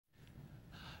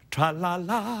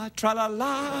Tra-la-la,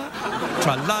 tra-la-la,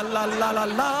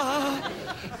 tra-la-la-la-la-la,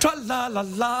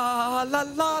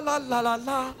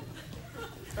 tra-la-la-la-la-la-la-la-la.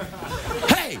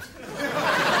 Hey!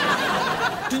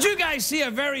 Did you guys see a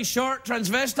very short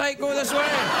transvestite go this way?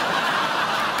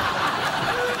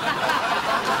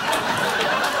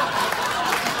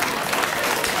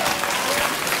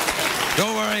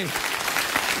 Don't worry.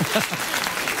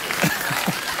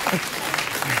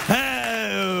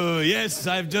 Oh, yes,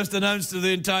 I've just announced to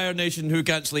the entire nation who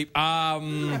can't sleep. I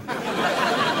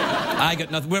got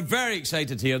nothing. We're very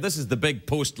excited here. This is the big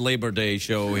post-Labor Day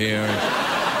show here.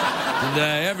 And,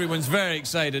 everyone's very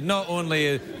excited. Not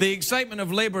only the excitement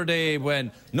of Labor Day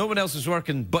when no one else is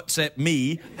working but except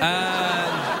me.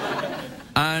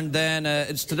 And then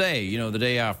it's today, you know, the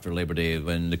day after Labor Day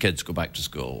when the kids go back to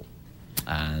school.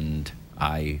 And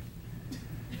I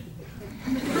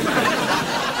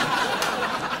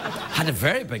had a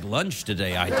very big lunch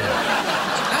today, I did.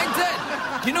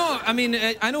 I did. You know, I mean,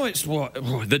 I know it's what,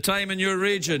 the time in your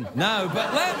region now,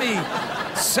 but let me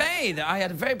say that I had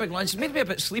a very big lunch. It made me a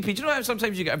bit sleepy. Do you know how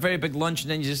sometimes you get a very big lunch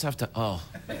and then you just have to,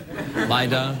 lie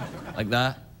down like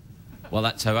that? Well,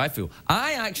 that's how I feel.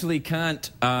 I actually can't,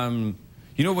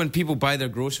 you know when people buy their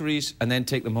groceries and then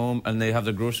take them home and they have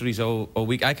their groceries all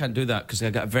week? I can't do that because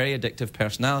I've got a very addictive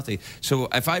personality. So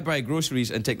if I buy groceries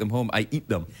and take them home, I eat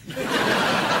them.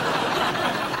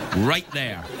 Right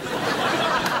there.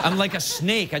 I'm like a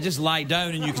snake. I just lie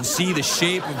down and you can see the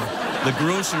shape of the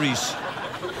groceries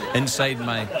inside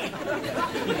my...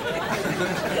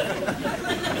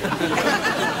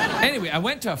 Anyway, I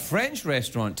went to a French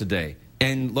restaurant today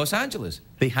in Los Angeles.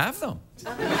 They have them.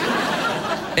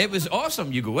 It was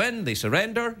awesome. You go in, they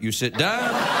surrender, you sit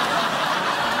down.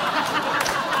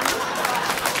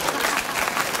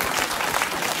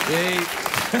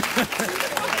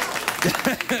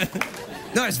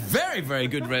 No, it's a very, very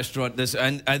good restaurant, this.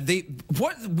 And they,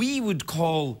 what we would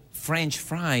call French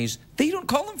fries, they don't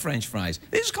call them French fries.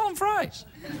 They just call them fries.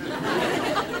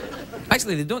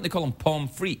 Actually, they don't. They call them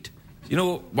pommes frites. You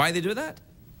know why they do that?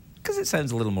 Because it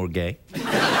sounds a little more gay.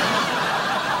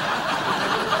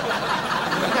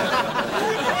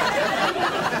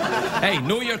 Hey,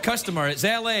 know your customer. It's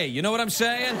L.A. You know what I'm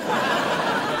saying?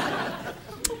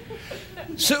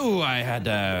 So I had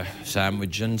a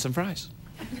sandwich and some fries.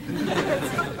 I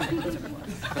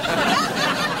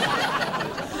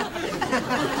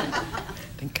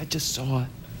think I just saw a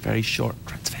very short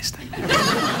transvestite.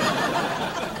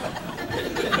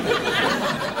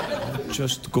 I'll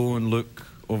just go and look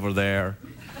over there.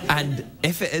 And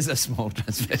if it is a small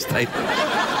transvestite,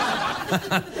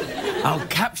 I'll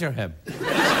capture him.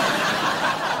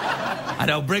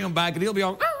 And I'll bring him back and he'll be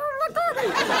all...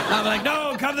 I'm like,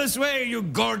 no, come this way, you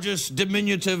gorgeous,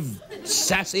 diminutive,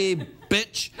 sassy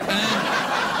bitch.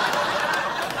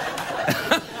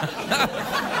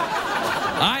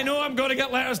 I know I'm going to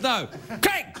get letters now.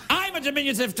 Craig, I'm a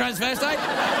diminutive transvestite.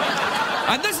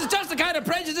 And this is just the kind of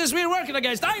prejudice we're working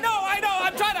against. I know,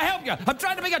 I'm trying to help you. I'm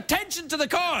trying to bring attention to the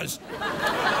cause.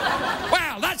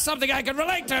 Well, that's something I can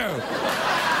relate to.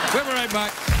 We'll be right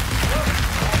back.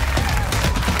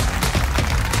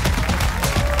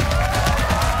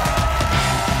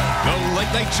 The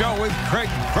Late Late Show with Craig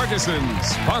Ferguson,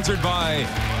 sponsored by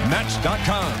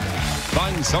Match.com.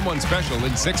 Find someone special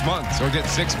in 6 months or get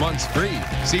 6 months free.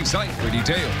 See site for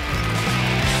details.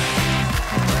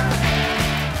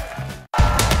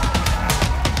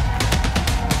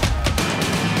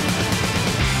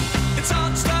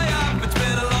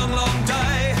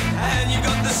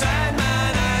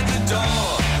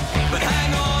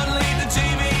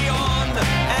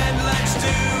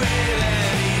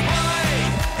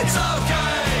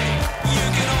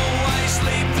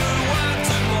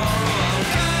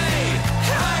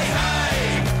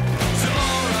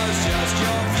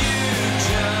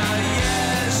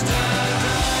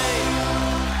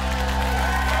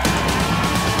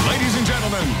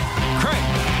 Craig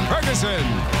Ferguson.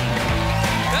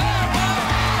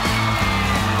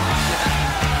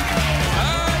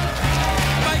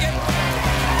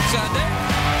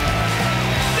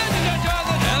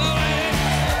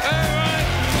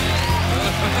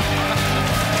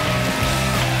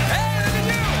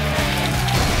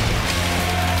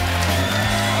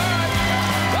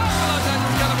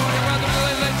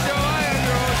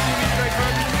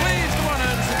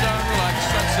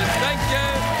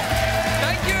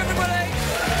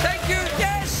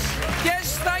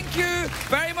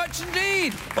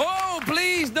 Indeed. Oh,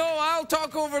 please, no, I'll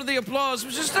talk over the applause,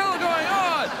 which is still going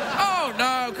on. Oh,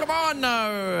 no, come on now,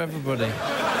 everybody.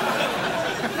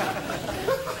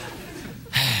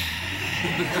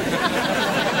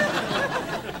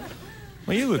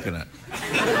 What are you looking at?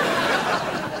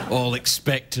 All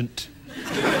expectant.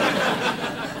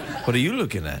 What are you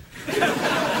looking at?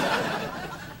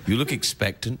 You look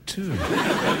expectant, too. Do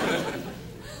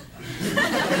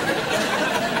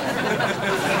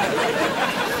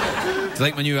you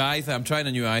like my new eye thing? I'm trying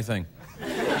a new eye thing.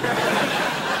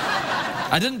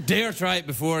 I didn't dare try it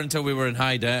before until we were in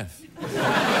high def.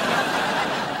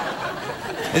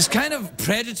 It's kind of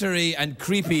predatory and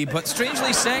creepy, but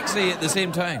strangely sexy at the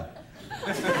same time.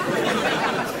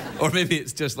 Or maybe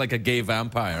it's just like a gay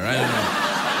vampire, I don't know.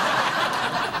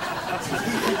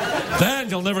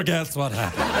 Then you'll never guess what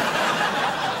happened.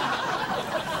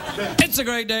 It's a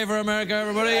great day for America,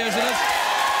 everybody. Yes, it is.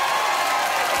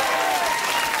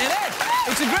 It is.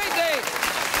 It's a great day.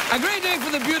 A great day for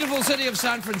the beautiful city of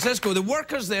San Francisco. The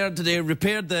workers there today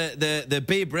repaired the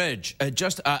Bay Bridge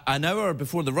just an hour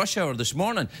before the rush hour this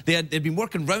morning. They'd been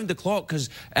working round the clock because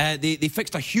they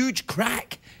fixed a huge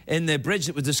crack in the bridge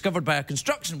that was discovered by a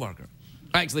construction worker.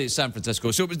 Actually, it's San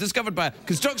Francisco, so it was discovered by a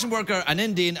construction worker, an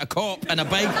Indian, a cop, and a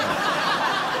biker.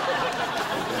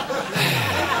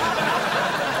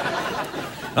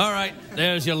 All right,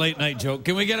 there's your late night joke.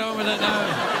 Can we get on with it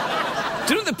now?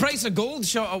 Do you know the price of gold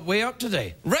shot up way up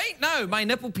today? Right now, my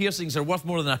nipple piercings are worth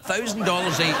more than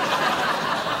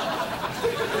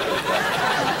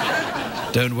 $1,000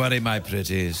 each. Don't worry, my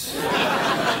pretties.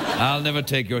 I'll never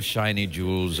take your shiny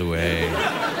jewels away.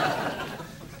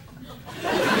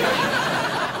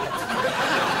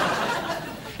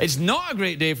 It's not a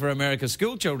great day for America's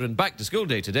school children. Back to school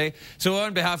day today. So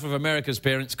on behalf of America's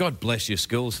parents, God bless you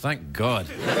schools, thank God.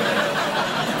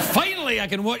 Finally, I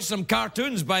can watch some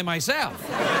cartoons by myself.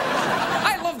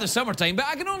 I love the summertime, but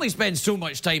I can only spend so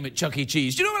much time at Chuck E.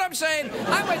 Cheese. Do you know what I'm saying?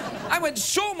 I went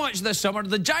so much this summer,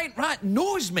 the giant rat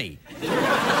knows me.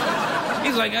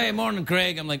 He's like, hey, morning,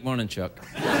 Craig. I'm like, morning, Chuck.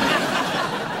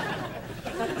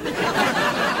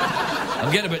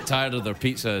 I'm getting a bit tired of their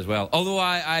pizza as well. Although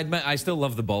I admit I still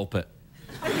love the ball pit.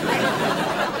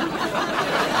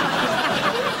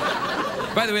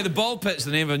 By the way, the ball pit's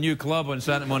the name of a new club on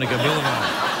Santa Monica Boulevard.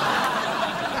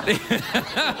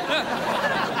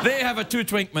 They have a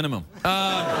 2-twink minimum.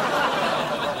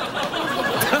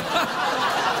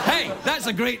 Hey, that's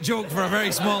a great joke for a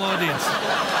very small audience.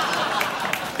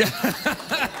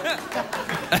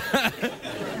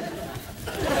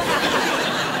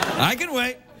 I can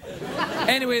wait.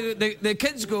 Anyway, the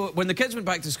kids when the kids went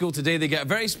back to school today, they get a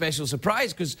very special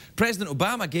surprise because President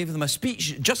Obama gave them a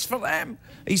speech just for them.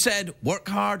 He said, work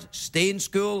hard, stay in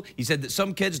school. He said that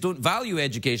some kids don't value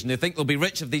education. They think they'll be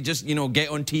rich if they just, you know, get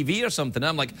on TV or something. And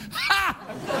I'm like, ha!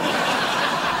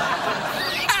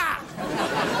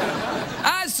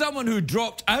 Ha! As someone who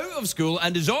dropped out of school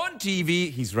and is on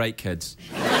TV, he's right, kids.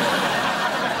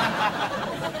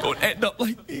 Don't end up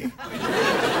like me.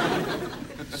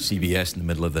 CBS in the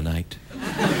middle of the night.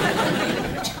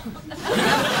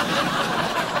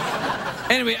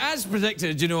 Anyway, as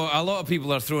predicted, you know, a lot of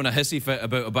people are throwing a hissy fit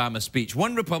about Obama's speech.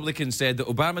 One Republican said that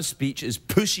Obama's speech is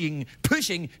pushing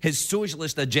his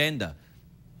socialist agenda.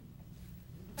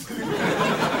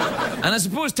 And I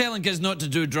suppose telling kids not to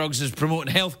do drugs is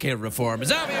promoting healthcare reform. Is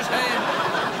that what you're saying?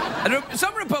 And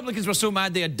some Republicans were so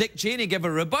mad they had Dick Cheney give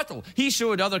a rebuttal. He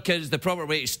showed other kids the proper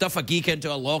way to stuff a geek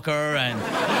into a locker and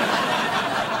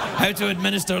how to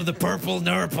administer the purple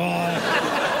Nurple.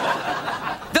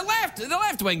 The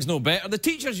left wing's no better. The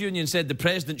teachers' union said the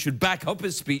president should back up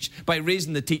his speech by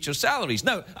raising the teachers' salaries.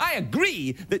 Now, I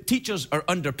agree that teachers are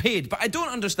underpaid, but I don't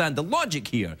understand the logic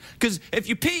here. Because if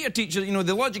you pay your teachers, you know,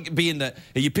 the logic being that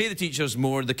if you pay the teachers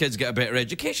more, the kids get a better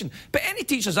education. But any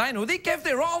teachers I know, they give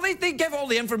their all. They give all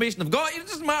the information they've got. It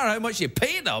doesn't matter how much you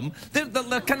pay them. They're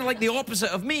kind of like the opposite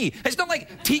of me. It's not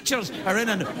like teachers are in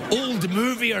an old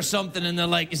movie or something and they're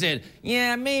like, you said,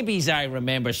 yeah, maybe I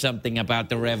remember something about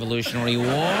the Revolutionary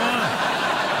War.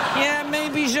 Yeah,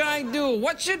 maybe I do.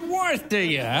 What's it worth to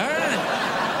you,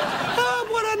 huh?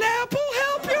 Would an apple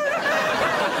help you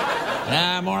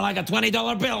remember? More like a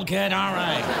 $20 bill, kid, all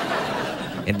right.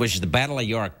 It was the Battle of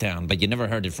Yorktown, but you never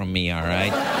heard it from me, all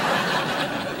right?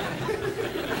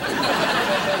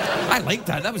 I liked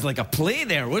that. That was like a play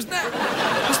there, wasn't it?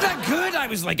 Wasn't that good? I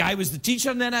was the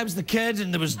teacher and then I was the kid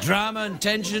and there was drama and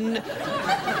tension.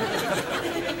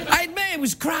 I admit it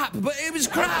was crap, but it was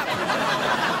crap.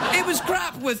 It was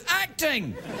crap with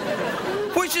acting,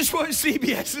 which is what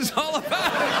CBS is all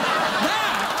about.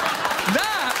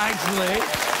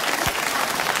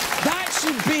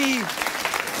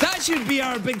 That should be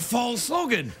our big fall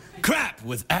slogan. Crap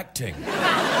with acting.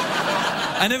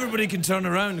 And everybody can turn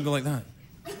around and go like that.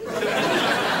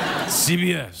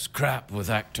 CBS, crap with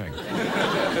acting.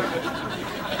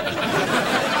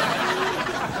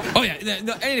 Oh, yeah.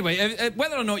 No, anyway,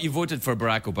 whether or not you voted for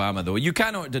Barack Obama, though, you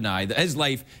cannot deny that his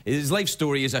life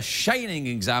story is a shining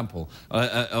example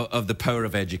of the power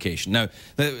of education. Now,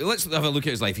 let's have a look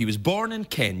at his life. He was born in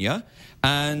Kenya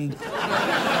and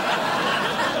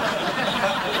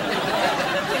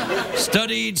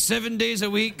studied 7 days a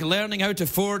week, learning how to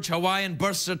forge Hawaiian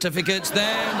birth certificates.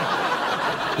 Then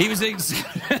he was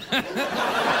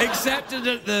accepted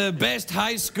at the best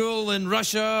high school in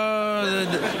Russia,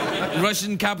 the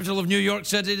Russian capital of New York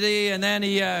City, and then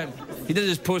he did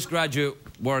his postgraduate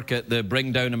work at the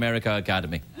Bring Down America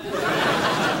Academy,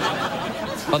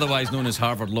 otherwise known as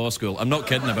Harvard Law School. I'm not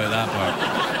kidding about that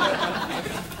part.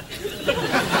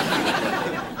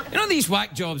 You know these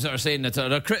whack jobs that are saying that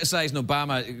are criticising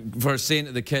Obama for saying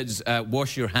to the kids,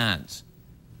 wash your hands?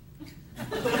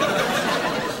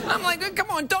 I'm like, come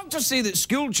on, doctors say that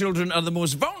school children are the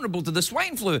most vulnerable to the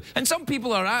swine flu, and some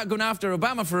people are going after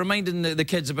Obama for reminding the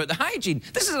kids about the hygiene.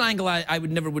 This is an angle I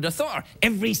never would have thought.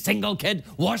 Every single kid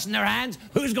washing their hands?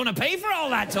 Who's going to pay for all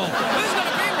that talk? Who's going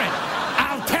to pay for it?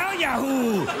 I'll tell you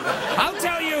who. I'll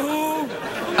tell you who.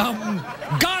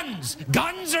 Guns.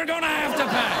 Guns are going to have to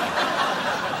pay.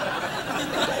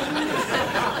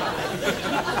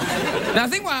 Now, I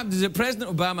think what happens is that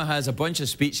President Obama has a bunch of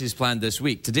speeches planned this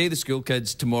week. Today, the school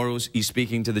kids. Tomorrow's, he's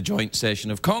speaking to the joint session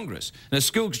of Congress. Now,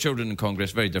 school children in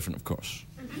Congress, very different, of course.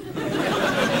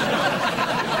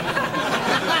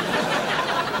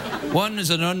 One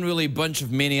is an unruly bunch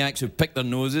of maniacs who pick their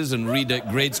noses and read at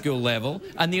grade school level,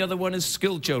 and the other one is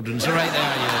school children. So right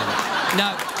there, you know.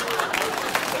 Now,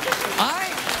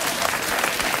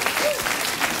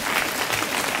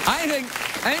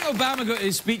 I think Obama got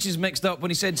his speeches mixed up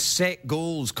when he said set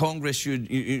goals. Congress should,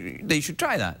 they should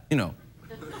try that, you know.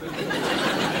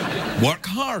 Work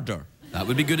harder. That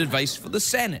would be good advice for the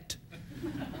Senate.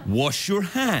 Wash your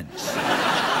hands.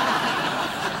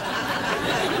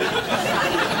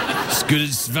 It's good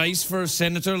advice for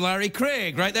Senator Larry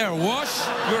Craig, right there. Wash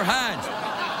your hands.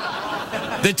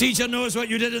 The teacher knows what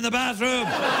you did in the bathroom.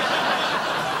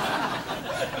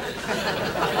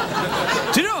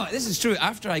 Do you know, this is true,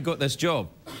 after I got this job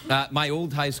at my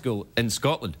old high school in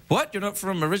Scotland. What? You're not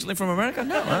originally from America?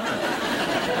 No.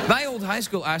 My old high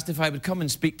school asked if I would come and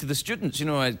speak to the students, you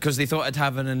know, because they thought I'd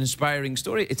have an inspiring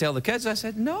story to tell the kids. I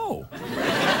said, no.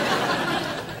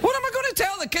 What am I going to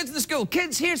tell the kids in the school?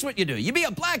 Kids, here's what you do. You be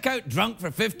a blackout drunk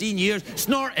for 15 years,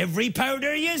 snort every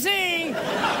powder you see,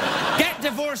 get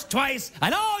divorced twice,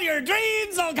 and all your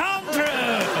dreams will come true.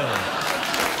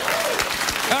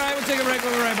 All right, we'll take a break.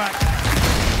 We'll be right back.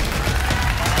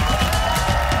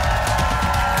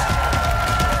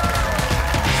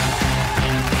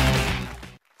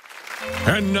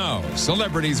 And now,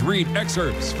 celebrities read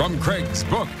excerpts from Craig's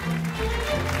book.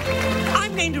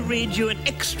 I'm going to read you an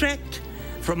extract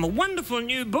from a wonderful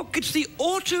new book. It's the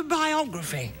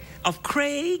autobiography of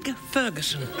Craig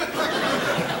Ferguson.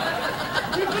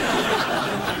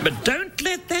 But don't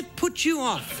let that put you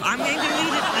off. I'm going to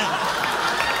read it now.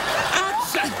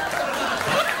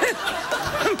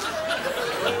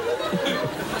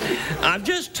 I've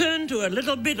just turned to a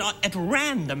little bit at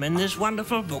random in this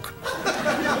wonderful book.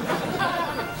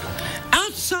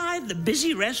 Outside the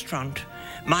busy restaurant,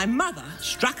 my mother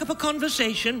struck up a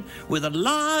conversation with a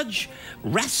large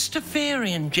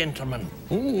Rastafarian gentleman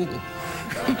who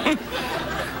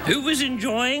was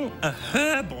enjoying a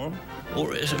herbal,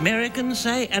 or as Americans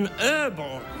say, an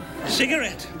herbal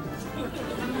cigarette.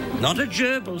 Not a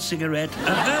gerbil cigarette,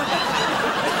 a herbal.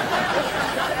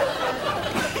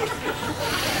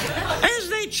 As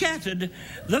they chatted,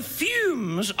 the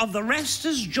fumes of the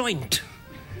Rasta's joint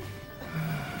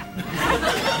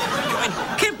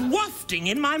kept wafting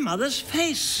in my mother's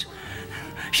face.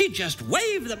 She just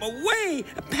waved them away,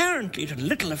 apparently to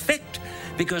little effect,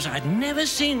 because I'd never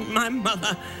seen my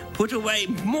mother put away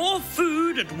more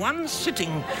food at one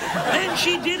sitting than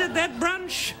she did at that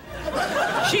brunch.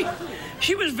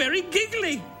 She was very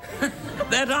giggly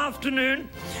that afternoon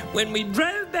when we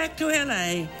drove back to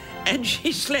LA and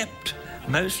she slept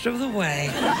most of the way.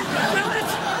 Well,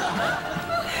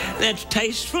 that's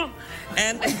tasteful,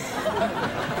 and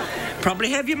probably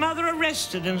have your mother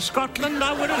arrested in Scotland,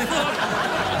 I would have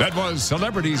thought. That was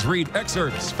Celebrities Read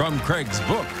Excerpts from Craig's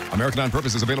book. American on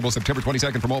Purpose is available September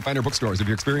 22nd from all Pioneer bookstores. If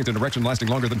you experience an erection lasting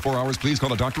longer than 4 hours, please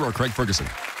call a doctor or Craig Ferguson.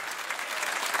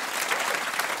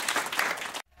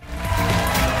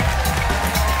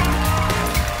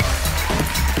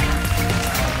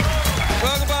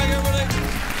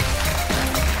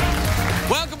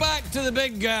 The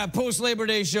big post-Labor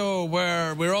Day show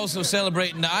where we're also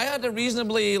celebrating. I had a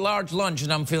reasonably large lunch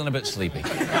and I'm feeling a bit sleepy.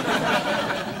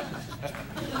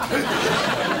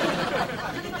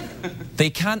 They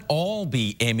can't all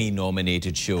be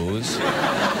Emmy-nominated shows.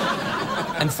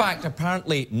 In fact,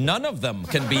 apparently none of them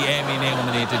can be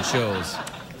Emmy-nominated shows.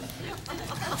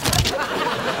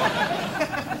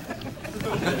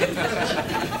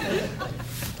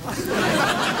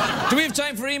 Do we have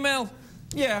time for email?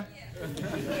 Yeah.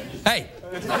 Hey.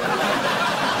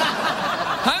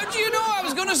 How do you know I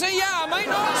was going to say yeah? I might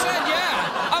not have said yeah.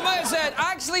 I might have said,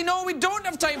 actually, no, we don't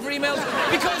have time for emails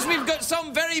because we've got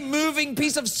some very moving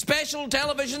piece of special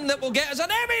television that will get us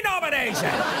an Emmy nomination.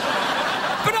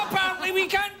 But apparently we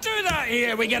can't do that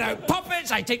here. We get out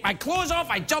puppets, I take my clothes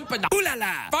off, I jump in the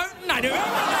ooh-la-la fountain, I do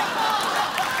everything.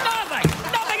 Nothing.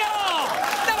 Nothing at all.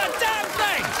 Not a damn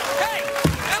thing. Hey,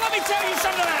 and let me tell you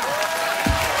something else.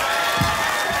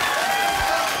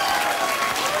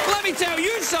 Let me tell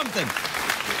you something.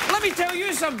 Let me tell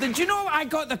you something. Do you know I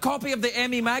got the copy of the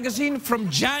Emmy magazine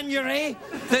from January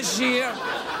this year?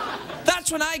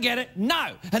 That's when I get it,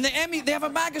 now. And the Emmy, they have a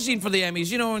magazine for the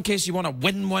Emmys, you know, in case you want to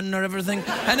win one or everything.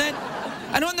 And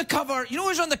on the cover, you know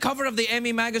who's on the cover of the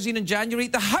Emmy magazine in January?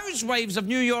 The Housewives of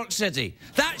New York City.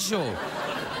 That show.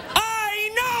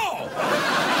 I know!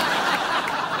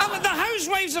 The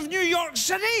Housewives of New York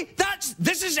City?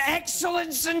 This is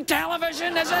excellence in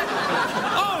television, is it?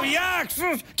 Oh, yeah.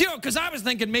 You know, because I was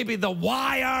thinking maybe The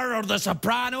Wire or The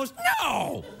Sopranos.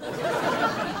 No!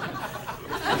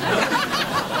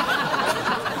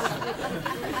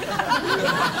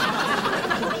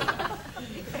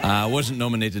 I wasn't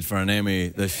nominated for an Emmy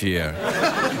this year,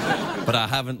 but I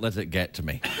haven't let it get to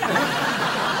me.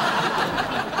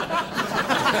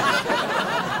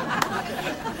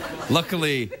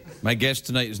 Luckily, my guest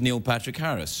tonight is Neil Patrick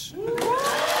Harris.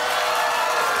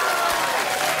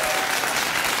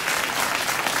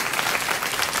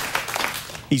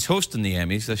 He's hosting the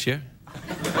Emmys this year.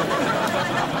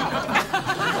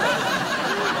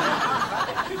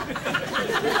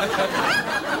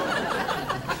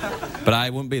 But I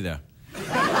won't be there.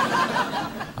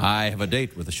 I have a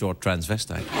date with a short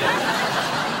transvestite.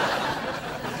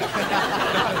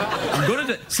 I'm going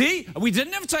to... See? We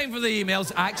didn't have time for the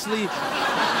emails. Actually,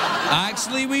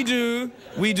 we do.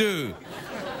 We do.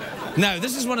 Now,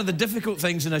 this is one of the difficult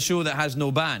things in a show that has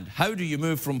no band. How do you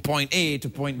move from point A to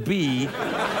point B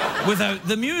without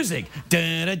the music?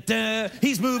 Da-da-da,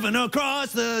 he's moving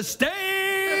across the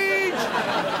stage.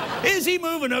 Is he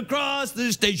moving across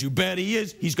the stage? You bet he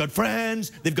is. He's got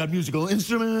friends. They've got musical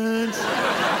instruments.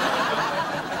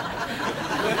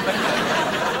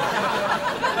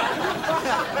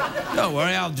 Don't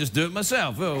worry, I'll just do it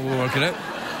myself. We'll work it out.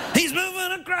 He's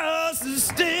moving across the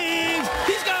stage.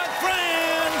 He's got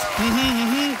friends.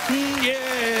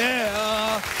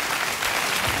 Yeah.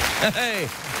 Hey.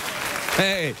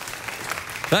 Hey.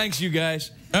 Thanks, you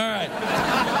guys. All right.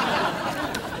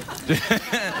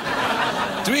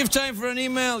 Do we have time for an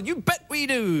email? You bet we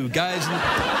do, guys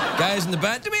in the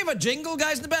band. Do we have a jingle,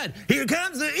 guys in the band? Here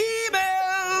comes the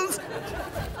emails.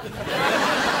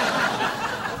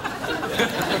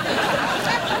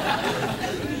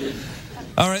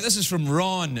 All right, this is from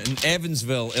Ron in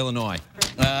Evansville, Illinois.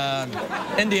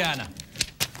 Indiana.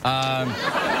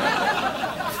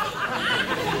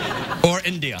 Or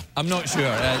India. I'm not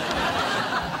sure.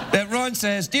 Ron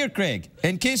says, Dear Craig,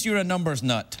 in case you're a numbers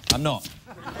nut, I'm not.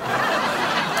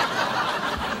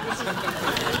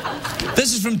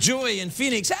 This is from Joey in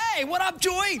Phoenix. Hey, what up,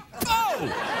 Joey? Oh!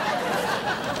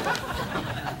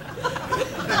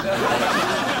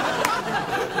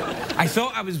 I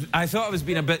thought I was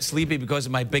being a bit sleepy because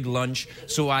of my big lunch,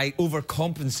 so I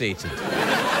overcompensated.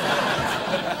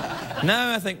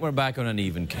 Now I think we're back on an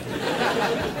even keel.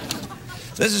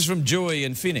 This is from Joey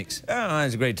in Phoenix. Oh,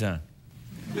 that's a great time.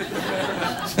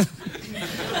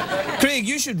 Craig,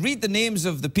 you should read the names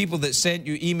of the people that sent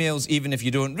you emails even if you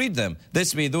don't read them.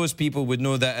 This way those people would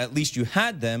know that at least you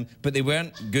had them, but they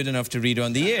weren't good enough to read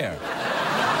on the air.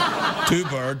 2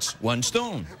 birds, 1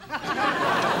 stone.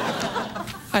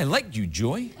 I liked you,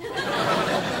 Joey.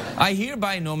 I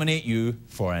hereby nominate you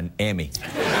for an Emmy.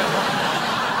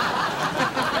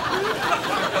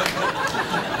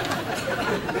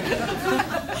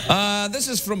 This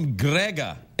is from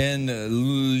Grega in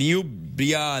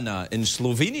Ljubljana in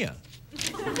Slovenia.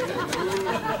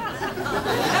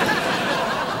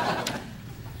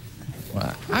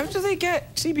 How do they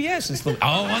get CBS in Slovenia?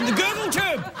 Oh, on the Google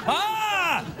Tube!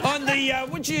 Ah! On the, you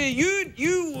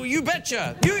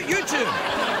betcha! YouTube!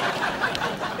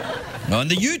 On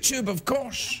the YouTube, of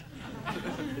course.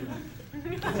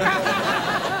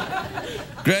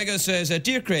 Gregor says,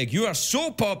 Dear Craig, you are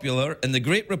so popular in the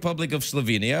great Republic of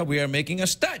Slovenia, we are making a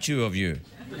statue of you.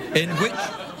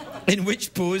 In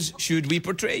which pose should we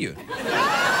portray you?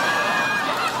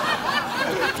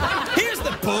 Here's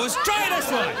the pose. Try it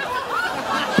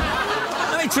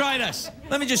try this.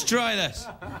 Let me just try this.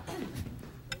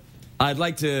 I'd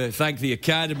like to thank the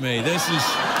Academy. This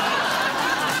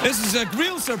is a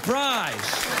real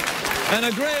surprise and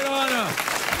a great honor.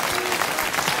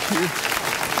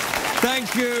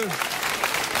 Thank you.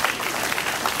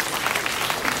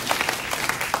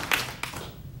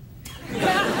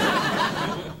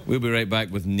 We'll be right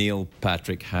back with Neil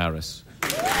Patrick Harris.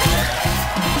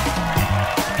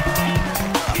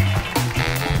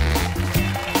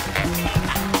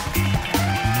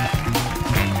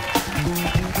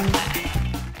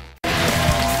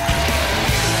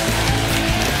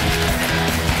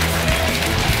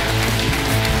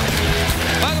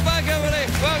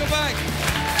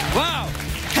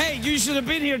 Should have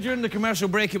been here during the commercial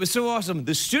break. It was so awesome.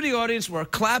 The studio audience were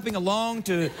clapping along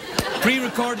to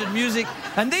pre-recorded music,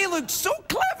 and they looked so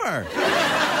clever.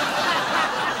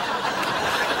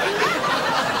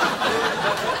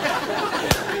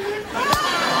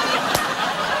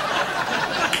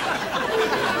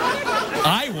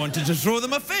 I wanted to throw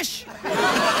them a fish.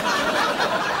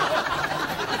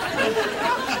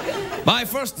 My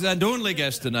first and only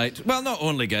guest tonight, well, not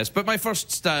only guest, but my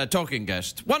first talking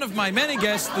guest. One of my many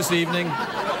guests this evening.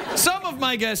 Some of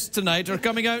my guests tonight are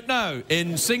coming out now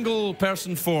in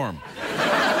single-person form.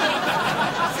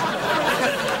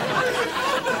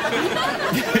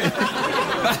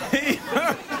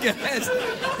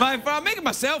 I'm making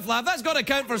myself laugh. That's got to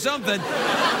count for something.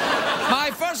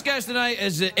 My first guest tonight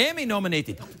is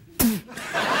Emmy-nominated.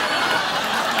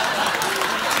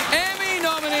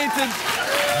 Emmy-nominated...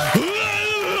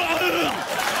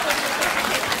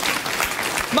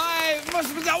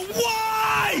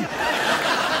 Why?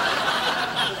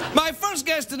 My first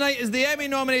guest tonight is the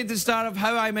Emmy-nominated star of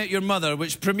How I Met Your Mother,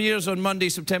 which premieres on Monday,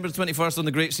 September 21st on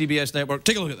the great CBS network.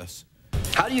 Take a look at this.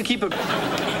 How do you keep a...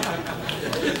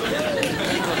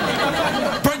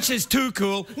 Brunch is too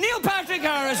cool. Neil Patrick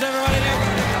Harris, everybody.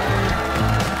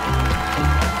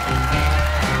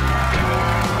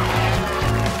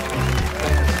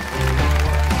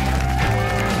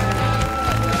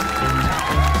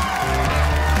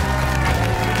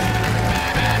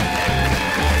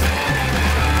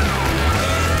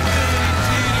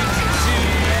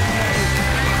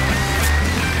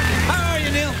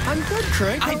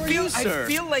 Craig, how are you, sir? I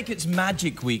feel like it's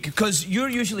Magic Week, because you're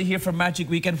usually here for Magic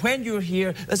Week, and when you're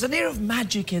here, there's an air of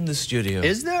magic in the studio.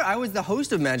 Is there? I was the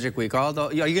host of Magic Week. Although,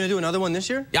 are you going to do another one this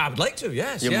year? Yeah, I would like to,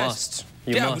 yes. You must.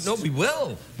 You must. No, we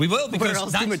will. We will, because... Where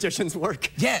else do magicians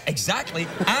work? Yeah, exactly.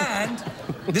 And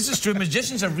this is true,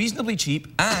 magicians are reasonably cheap,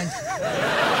 and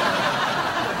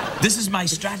this is my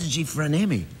strategy for an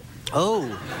Emmy. Oh,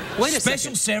 wait a second.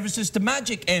 Special services to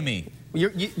Magic Emmy.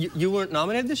 You weren't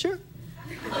nominated this year?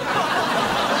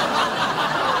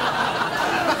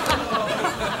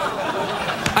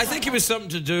 I think it was something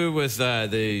to do with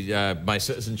my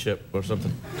citizenship or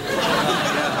something.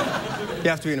 You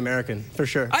have to be an American, for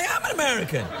sure. I am an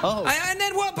American. Oh. And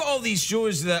then what about all these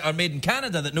shows that are made in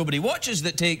Canada that nobody watches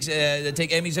that take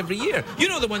Emmys every year? You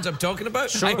know the ones I'm talking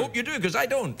about? Sure. I hope you do, because I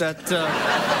don't. That,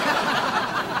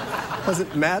 was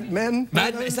it Mad Men?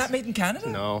 Is that made in Canada?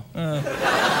 No.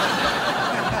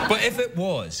 But if it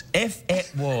was...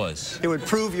 It would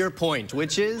prove your point,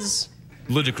 which is...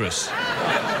 ludicrous.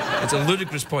 It's a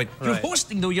ludicrous point. Right. You're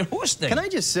hosting, though. You're hosting. Can I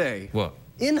just say... What?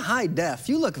 In high def,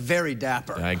 you look very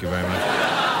dapper. Thank you very much.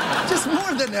 Just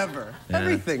more than ever. Yeah.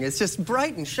 Everything is just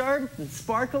bright and sharp and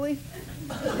sparkly.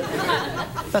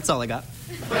 That's all I got.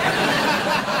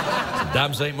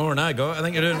 Damn sight more than I got. I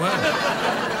think you're doing well.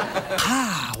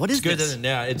 Ah, what is It's good, this? isn't it?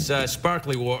 Yeah, it's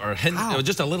sparkly water.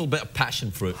 Just a little bit of passion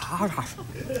fruit.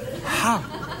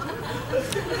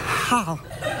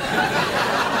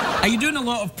 Are you doing a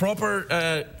lot of proper...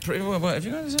 what have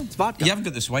you got this in? It's vodka. You haven't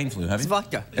got the swine flu, have you? It's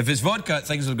vodka. If it's vodka,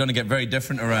 things are going to get very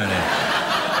different around here.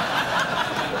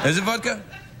 Is it vodka?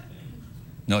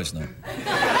 No, it's not.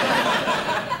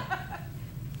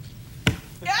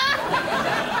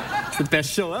 It's the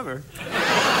best show ever.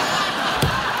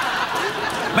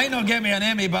 Might not get me an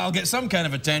Emmy, but I'll get some kind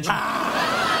of attention.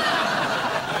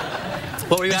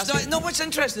 What were you asking? No, what's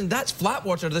interesting, that's flat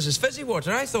water, this is fizzy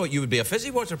water. I thought you would be a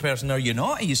fizzy water person. Are you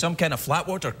not? Are you some kind of flat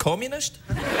water communist?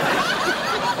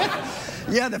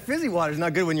 Yeah, the fizzy water's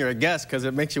not good when you're a guest because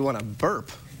it makes you want to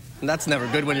burp. And that's never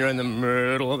good when you're in the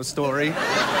middle of a story. Are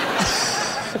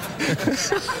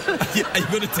you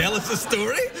going to tell us a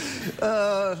story?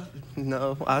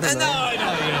 No, I don't know.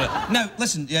 No. Now,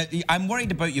 listen, I'm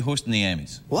worried about you hosting the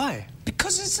Emmys. Why?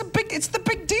 Because it's It's the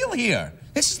big deal here.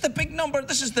 This is the big number.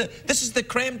 This is the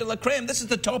creme de la creme. This is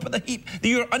the top of the heap.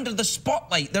 You're under the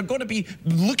spotlight. They're going to be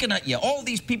looking at you. All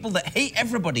these people that hate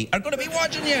everybody are going to be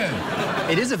watching you.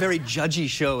 It is a very judgy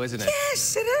show, isn't it?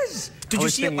 Yes, it is. Did you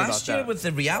see it last year with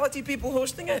the reality people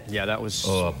hosting it? Yeah, that was...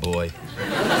 Oh, boy.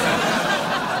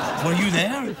 Were you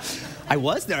there? I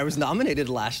was there. I was nominated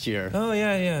last year. Oh,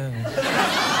 yeah.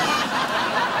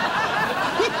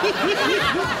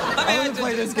 I want to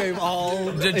play this game all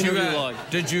long.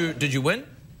 Did you win?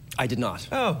 I did not.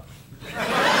 Oh.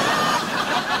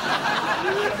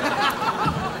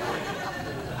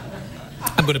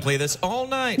 I'm going to play this all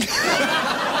night.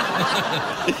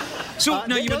 So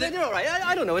now you're all right.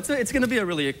 I don't know. It's going to be a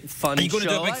really fun show. Are you going to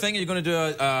do a big thing? Are you going to do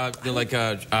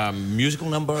a musical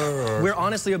number? Or? We're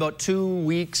honestly about 2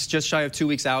 weeks, just shy of 2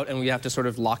 weeks out, and we have to sort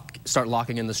of start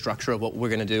locking in the structure of what we're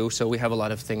going to do. So we have a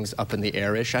lot of things up in the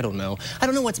air-ish. I don't know. I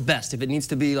don't know what's best. If it needs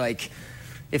to be like...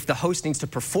 If the host needs to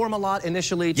perform a lot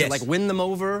initially to like win them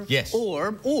over,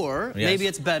 or maybe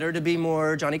it's better to be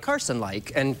more Johnny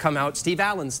Carson-like and come out Steve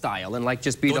Allen style and like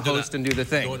just be the host and do the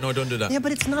thing. No, don't do that. Yeah,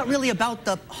 but it's not really about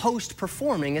the host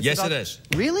performing. It's about... it is.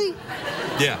 Really?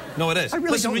 Yeah, no, it is. I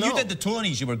really Listen, don't when know. you did the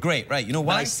Tonys, you were great, right? You know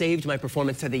why? But I saved my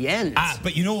performance to the end.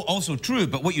 But you know, also true,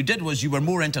 but what you did was you were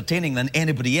more entertaining than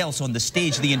anybody else on the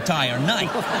stage the entire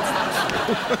night.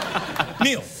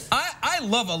 Neil, I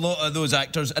love a lot of those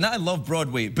actors, and I love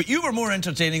Broadway, but you were more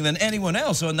entertaining than anyone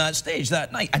else on that stage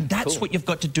that night, and that's what you've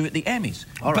got to do at the Emmys.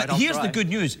 All right, but here's the good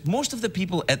news. Most of the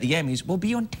people at the Emmys will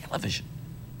be on television.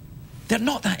 They're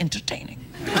not that entertaining.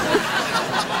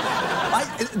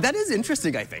 That is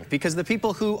interesting, I think, because the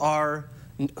people who are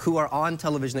on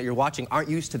television that you're watching aren't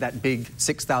used to that big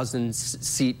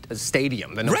 6,000-seat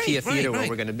stadium, the Nokia Theater where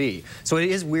we're going to be. So it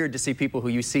is weird to see people who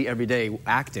you see every day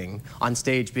acting on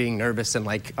stage being nervous and,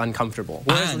 like, uncomfortable.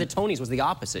 Whereas the Tonys was the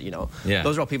opposite, you know. Yeah.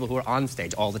 Those are all people who are on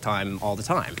stage all the time,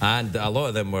 And a lot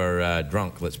of them were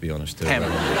drunk, let's be honest, too.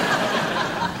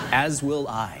 As will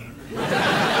I.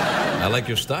 I like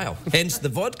your style. Hence the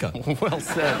vodka. Well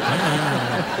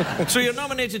said. So you're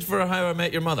nominated for How I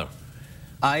Met Your Mother.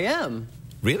 I am.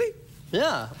 Really?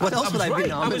 Yeah. What else would I be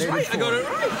nominated for? I got it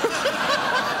right.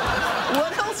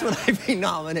 What else would I be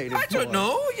nominated for? I don't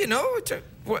know, you know.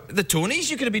 The Tonys,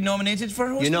 you could have been nominated for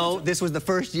hosting. You know, this was the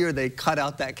first year they cut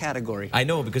out that category. I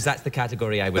know, because that's the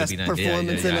category I would have been in. Best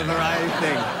performance in a variety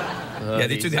thing. Yeah,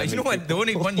 they took that. You know what? The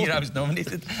only one year I was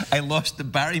nominated, I lost to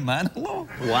Barry Manilow.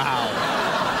 Wow.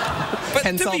 But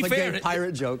Hence to all be the fair, gay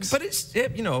pirate jokes. But it's,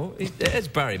 you know, it's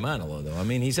Barry Manilow, though. I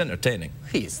mean, he's entertaining.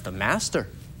 He's the master.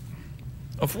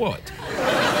 Of what?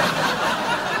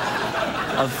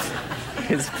 Of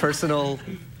his personal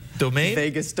domain?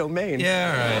 Vegas domain.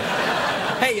 Yeah, right.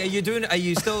 Hey, are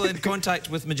you still in contact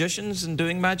with magicians and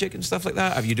doing magic and stuff like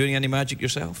that? Are you doing any magic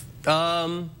yourself?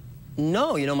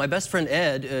 No, you know, my best friend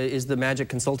Ed is the magic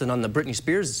consultant on the Britney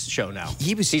Spears show now.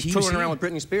 He's touring around with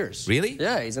Britney Spears. Really?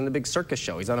 Yeah, he's in the big circus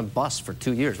show. He's on a bus for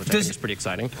 2 years, which I think is pretty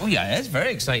exciting. Oh, yeah, it's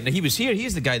very exciting. Now, he was here.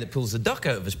 He's the guy that pulls the duck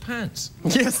out of his pants.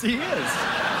 Yes, he is.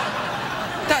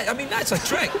 I mean, that's a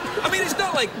trick. I mean, it's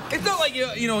not like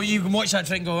you know, you can watch that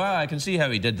trick and go, I can see how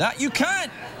he did that. You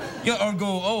can't. Or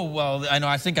go, oh, well,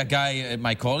 I think a guy at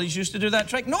my college used to do that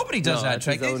trick. Nobody does that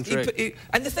trick. His own trick.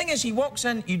 And the thing is, he walks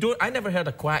in, I never heard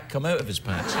a quack come out of his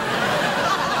pants.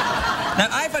 Now,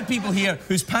 I've had people here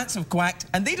whose pants have quacked,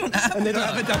 and they don't have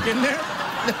a duck in there?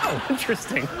 No.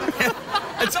 Interesting.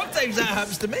 And sometimes that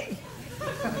happens to me.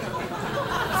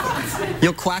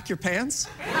 You'll quack your pants?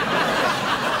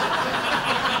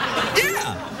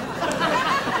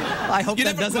 I hope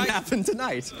that doesn't happen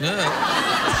tonight. No.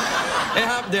 It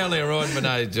happened earlier on when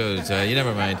I just, you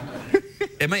never mind.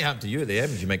 It might happen to you at the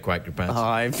Emmys. You might quack your pants.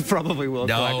 I probably will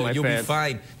quack my pants. No, you'll be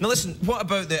fine. Now listen, what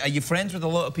about are you friends with a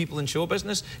lot of people in show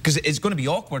business? Because it's going to be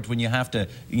awkward when you have to,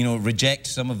 you know, reject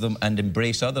some of them and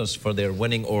embrace others for their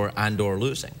winning or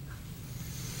losing.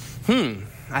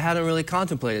 I hadn't really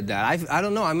contemplated that. I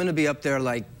don't know. I'm going to be up there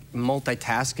like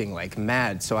multitasking like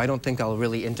mad, so I don't think I'll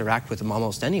really interact with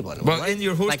almost anyone. Well, in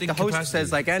your hosting like the host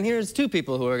says, like, and here's 2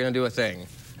 people who are going to do a thing,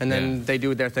 and then they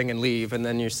do their thing and leave, and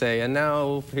then you say, and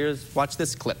now watch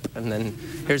this clip, and then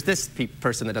here's this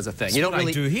person that does a thing. That's what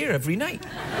I do here every night.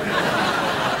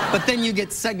 But then you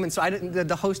get segments. So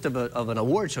the host of an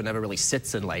award show never really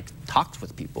sits and like talks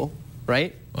with people,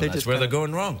 right? Well, that's where they're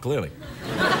going wrong, clearly.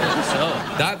 So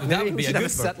that would be a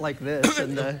good set like this.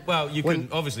 And, well,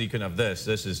 obviously you can have this.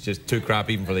 This is just too crap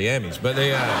even for the Emmys. But they.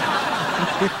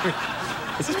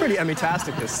 This is pretty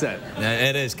Emmy-tastic, this set.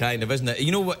 It is kind of, isn't it?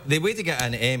 You know what? The way to get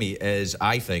an Emmy is,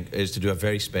 I think, is to do a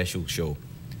very special show.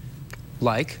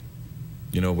 Like?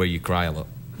 You know, where you cry a lot.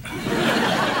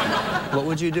 What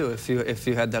would you do if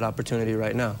you had that opportunity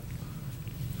right now?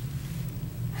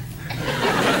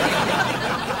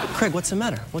 Craig, what's the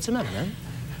matter? What's the matter, man?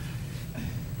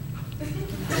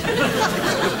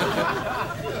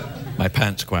 My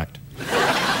pants quacked.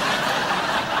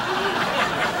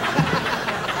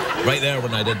 Right there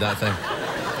when I did that thing.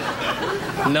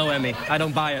 No, Emmy. I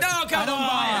don't buy it. No, come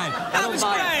on! That was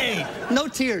great! No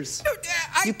tears.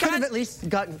 You could have at least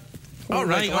gotten... All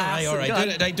right.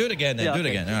 Do it again then. Yeah, do it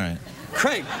okay. again. All right.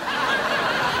 Craig.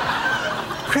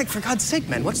 Craig, for God's sake,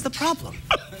 man, what's the problem?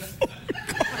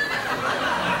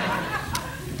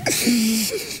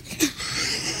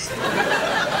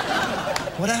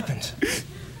 What happened?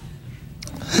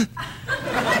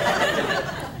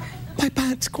 My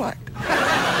pants quacked.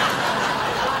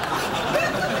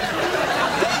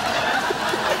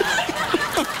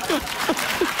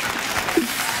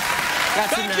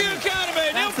 Thank you,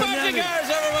 Academy. Neil Patrick Harris,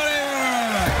 everybody.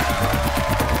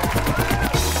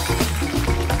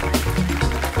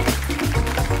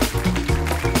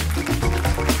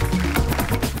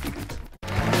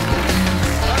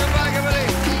 Welcome back,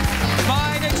 everybody.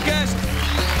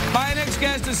 My next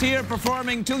guest is here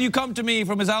performing Till You Come to Me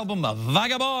from his album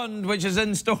Vagabond, which is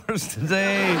in stores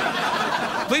today.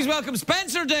 Please welcome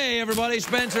Spencer Day, everybody.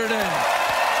 Spencer Day.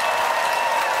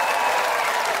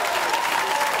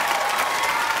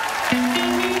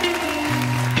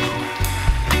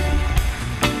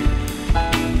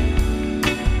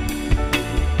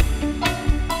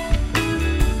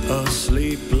 A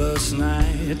sleepless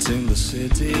night in the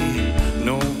city,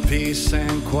 no peace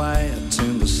and quiet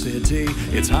in the city.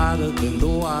 It's hotter than the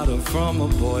water from a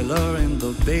boiler in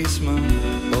the basement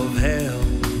of hell.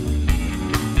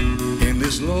 In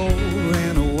this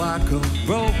low-rent Oaxaca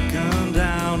broken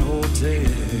down hotel,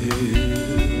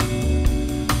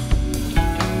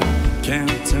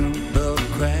 counting the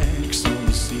cracks on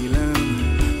the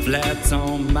ceiling, flat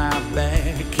on my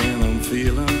back, and I'm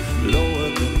feeling lower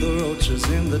than the roaches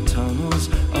in the tunnels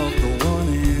of the one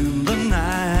in the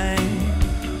night.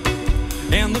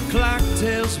 And the clock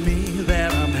tells me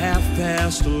that I'm half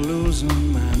past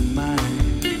losing my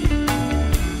mind.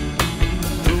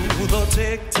 Through the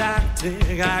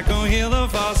tick-tock-tick, I can hear the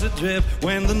faucet drip.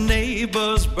 When the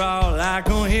neighbors brawl, I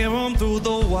can hear them through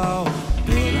the wall.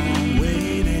 But I'm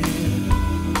waiting,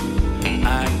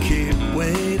 I keep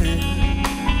waiting,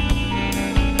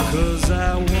 'cause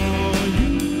I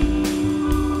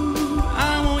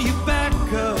want you back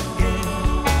again.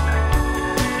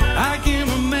 I can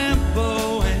remember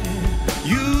when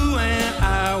you and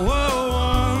I were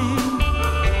one,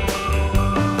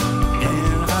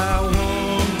 and I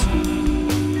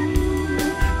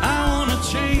wanna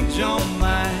change your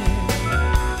mind.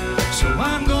 So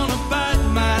I'm gonna bide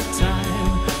my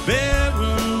time,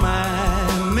 bearing my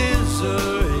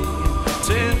misery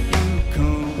till you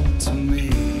come to me.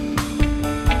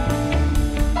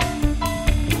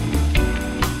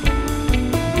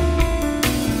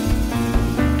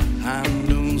 I'm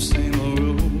losing a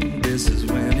room, this is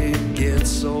when it gets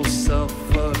so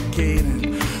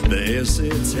suffocating. The air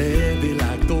sits heavy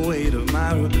like the weight of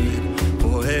my regret,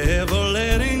 forever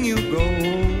letting you go.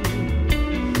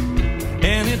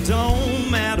 And it don't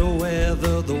matter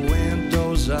whether the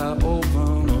windows are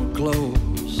open or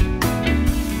closed.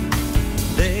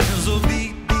 There's a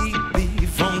beat, beat, beat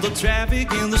from the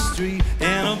traffic in the street,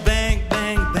 and a bang,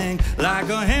 bang, bang like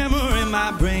a hammer in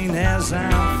my brain as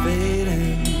I'm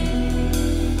fading,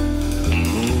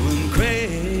 moving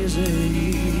crazy.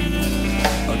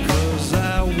 'Cause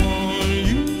I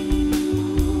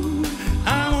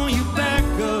want you back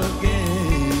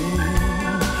again.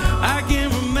 I can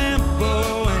remember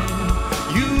when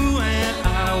you and I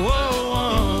were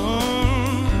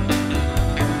one,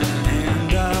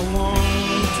 and I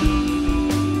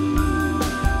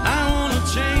wanna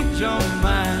change your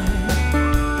mind.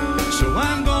 So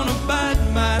I'm gonna bide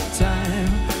my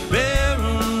time,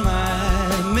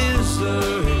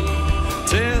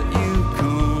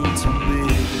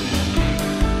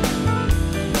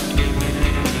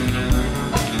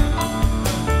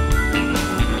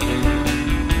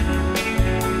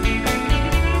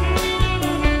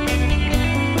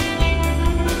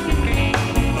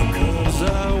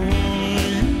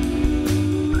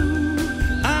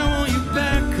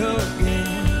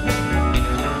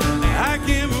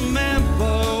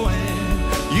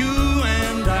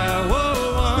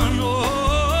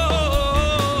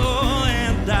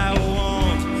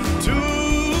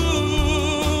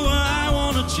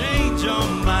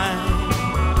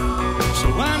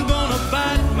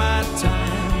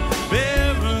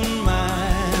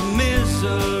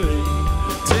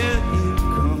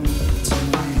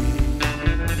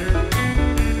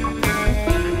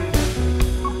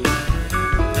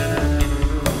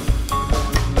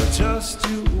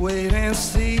 you wait and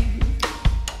see.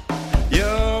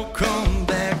 You'll come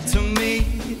back to me.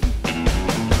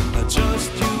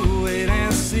 Just you wait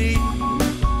and see.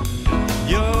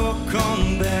 You'll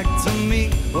come back to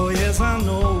me. Oh yes, I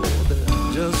know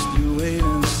that. Just you wait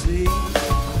and see.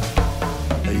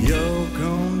 You'll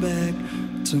come back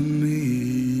to me.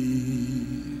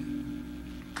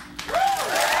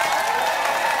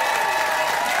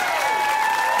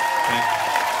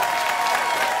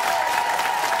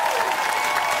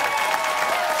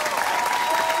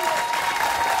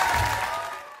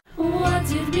 What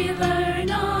did we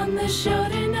learn on the show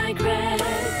tonight, Greg?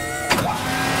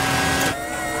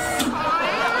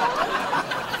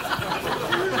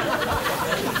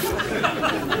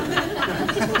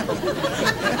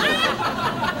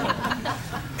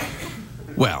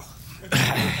 Well,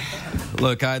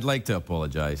 look, I'd like to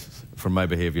apologize for my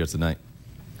behavior tonight.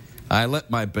 I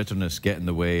let my bitterness get in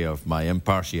the way of my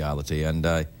impartiality, and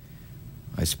I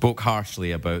spoke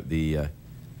harshly about the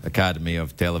Academy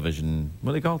of Television...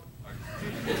 What are they called?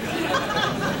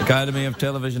 Academy of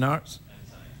Television Arts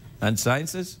and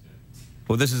Sciences?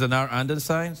 Oh, this is an art and a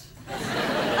science?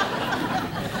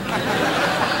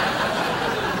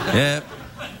 Yeah.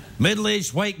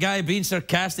 Middle-aged white guy being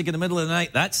sarcastic in the middle of the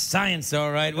night. That's science,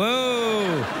 all right.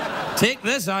 Whoa! Take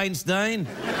this, Einstein.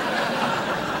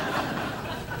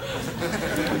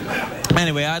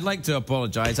 Anyway, I'd like to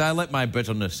apologize. I let my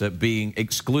bitterness at being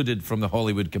excluded from the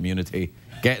Hollywood community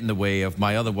get in the way of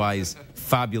my otherwise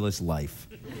fabulous life.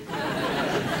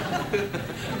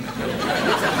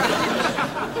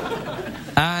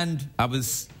 And I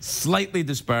was slightly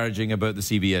disparaging about the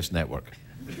CBS network,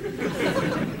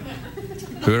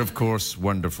 who are, of course,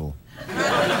 wonderful.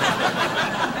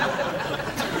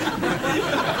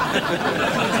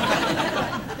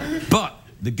 But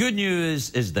the good news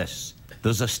is this.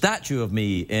 There's a statue of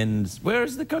me in... Where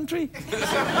is the country?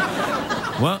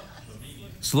 What?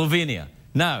 Slovenia.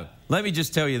 Now, let me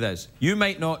just tell you this. You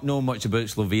might not know much about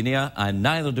Slovenia, and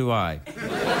neither do I.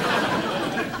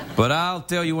 But I'll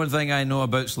tell you one thing I know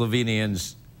about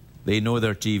Slovenians. They know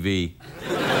their TV.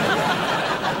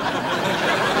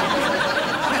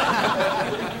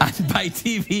 And by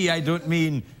TV, I don't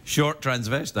mean short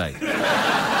transvestite.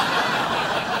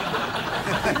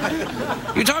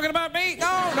 You talking about me?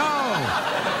 No, no.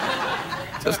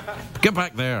 Just get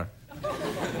back there.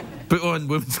 Put on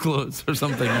women's clothes or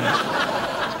something.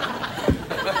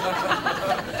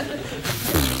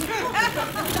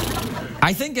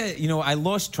 I think, I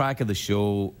lost track of the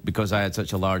show because I had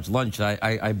such a large lunch.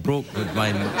 I broke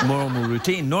my normal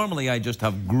routine. Normally, I just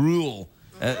have gruel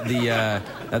at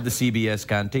the CBS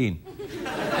canteen.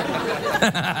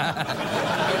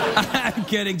 I'm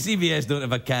kidding. CBS don't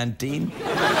have a canteen.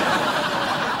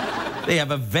 They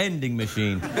have a vending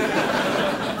machine.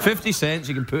 50 cents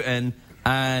you can put in,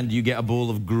 and you get a bowl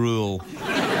of gruel.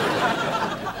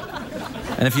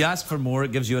 And if you ask for more,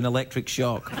 it gives you an electric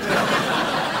shock.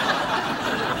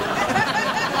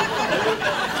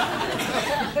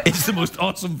 It's the most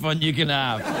awesome fun you can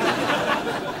have.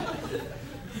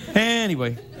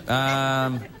 Anyway,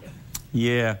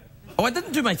 yeah. Oh, I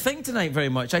didn't do my thing tonight very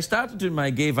much. I started doing my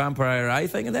gay vampire eye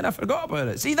thing, and then I forgot about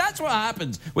it. See, that's what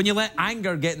happens when you let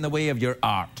anger get in the way of your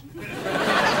art.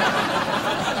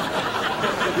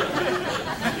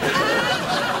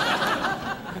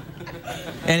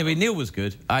 Anyway, Neil was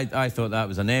good. I thought that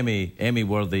was an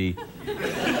Emmy-worthy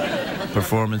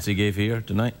performance he gave here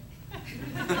tonight.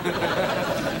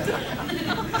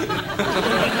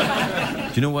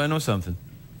 Do you know what? I know something.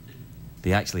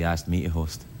 They actually asked me to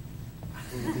host.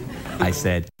 I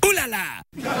said, ooh la la!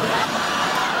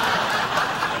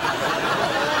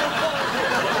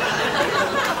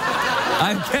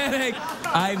 I'm kidding.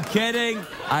 I'm kidding.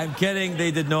 I'm kidding.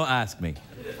 They did not ask me.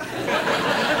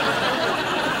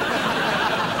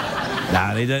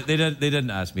 Nah, they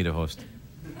didn't ask me to host.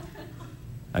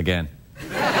 Again.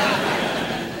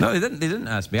 No, they didn't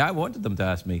ask me. I wanted them to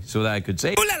ask me so that I could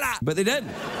say, ooh la la! But they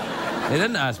didn't. They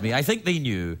didn't ask me. I think they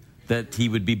knew that he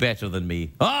would be better than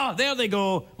me. Ah, there they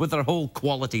go with their whole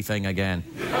quality thing again.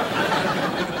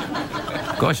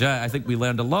 Gosh, I think we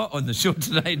learned a lot on the show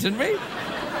tonight, didn't we?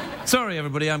 Sorry,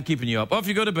 everybody, I'm keeping you up. Off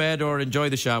you go to bed or enjoy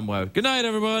the ShamWow. Good night,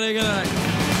 everybody. Good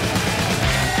night.